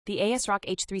The ASRock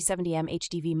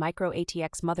H370M-HDV Micro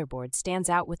ATX motherboard stands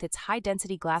out with its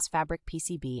high-density glass fabric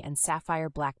PCB and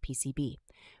sapphire black PCB,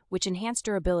 which enhance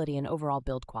durability and overall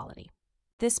build quality.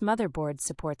 This motherboard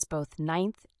supports both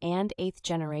 9th and 8th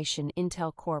generation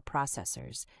Intel Core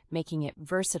processors, making it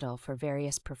versatile for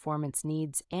various performance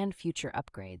needs and future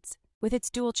upgrades. With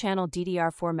its dual-channel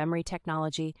DDR4 memory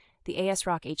technology, the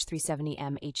ASRock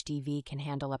H370M-HDV can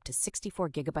handle up to 64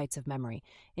 gigabytes of memory,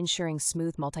 ensuring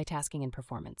smooth multitasking and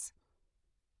performance.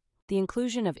 The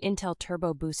inclusion of Intel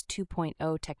Turbo Boost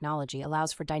 2.0 technology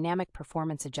allows for dynamic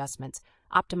performance adjustments,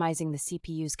 optimizing the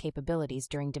CPU's capabilities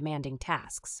during demanding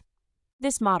tasks.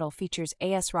 This model features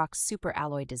ASRock's super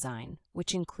alloy design,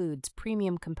 which includes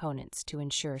premium components to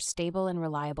ensure stable and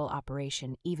reliable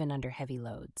operation even under heavy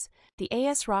loads. The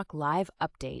ASRock Live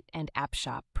Update and App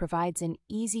Shop provides an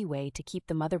easy way to keep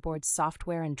the motherboard's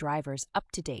software and drivers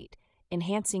up to date,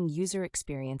 enhancing user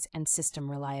experience and system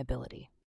reliability.